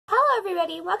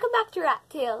everybody, welcome back to Rat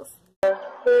Tales. So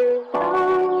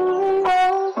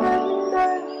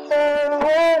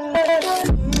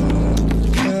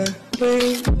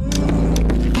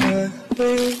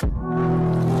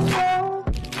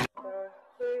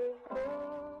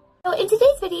in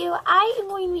today's video, I am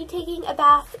going to be taking a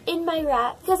bath in my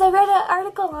rat because I read an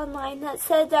article online that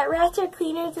said that rats are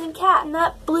cleaner than cats, and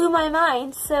that blew my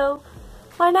mind, so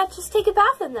why not just take a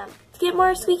bath in them to get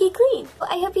more squeaky clean? Well,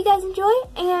 I hope you guys enjoy,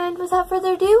 and without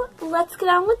further ado, let's get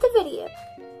on with the video.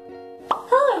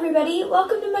 Hello everybody,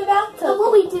 welcome to my bathtub. So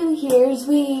what we do here is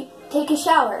we take a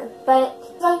shower, but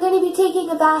I'm going to be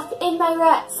taking a bath in my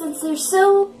rats since they're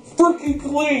so freaking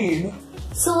clean.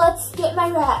 So let's get my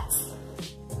rats.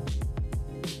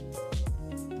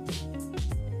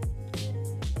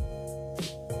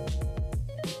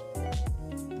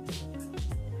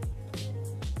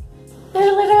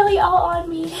 They're literally all on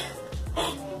me.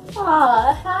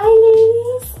 Aw, hi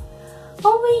ladies.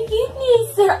 Oh my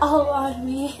goodness, they're all on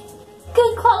me.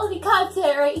 Good quality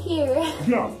content right here.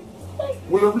 Yeah,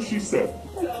 whatever she said.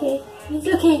 Okay, it's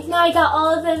okay. Now I got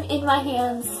all of them in my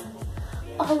hands.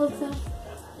 All of them.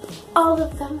 All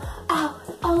of them. Ow.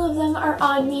 All of them are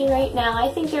on me right now.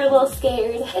 I think they're a little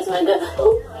scared. You guys want to go?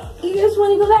 Oh, you guys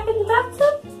want to go back in the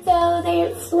bathtub? So they're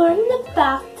exploring the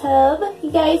bathtub.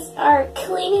 You guys are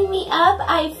cleaning me up.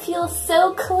 I feel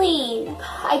so clean.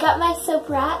 I got my soap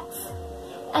rats.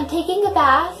 I'm taking a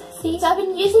bath. See, so I've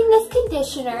been using this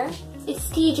conditioner. It's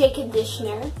DJ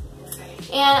conditioner.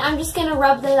 And I'm just going to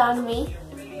rub that on me.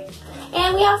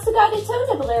 And we also got a toe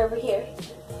nibbler over here.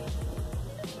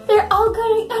 They're all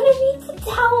going underneath the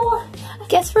towel.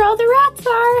 Guess where all the rats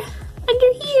are?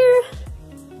 Under here.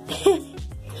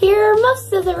 Here are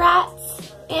most of the rats.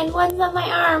 And one's on my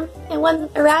arm. And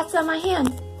a rat's on my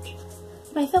hand.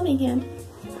 My filming hand.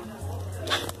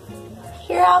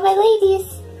 Here are all my ladies.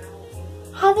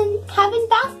 Having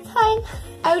bath time.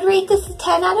 I would rate this a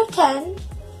 10 out of 10.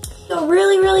 Feel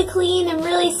really, really clean and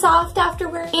really soft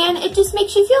afterward. And it just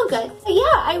makes you feel good. So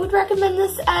yeah, I would recommend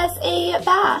this as a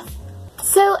bath.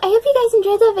 So I hope you guys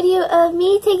enjoyed that video of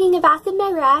me taking a bath in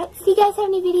my rats. If you guys have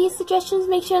any video suggestions,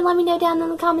 make sure to let me know down in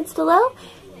the comments below.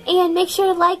 And make sure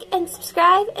to like and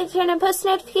subscribe and turn on post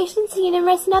notifications so you never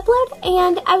miss an upload.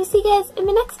 And I will see you guys in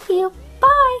my next video.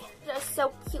 Bye! They're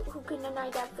so cute. Who can deny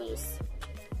that face?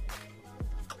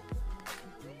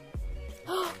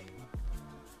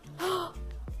 Oh.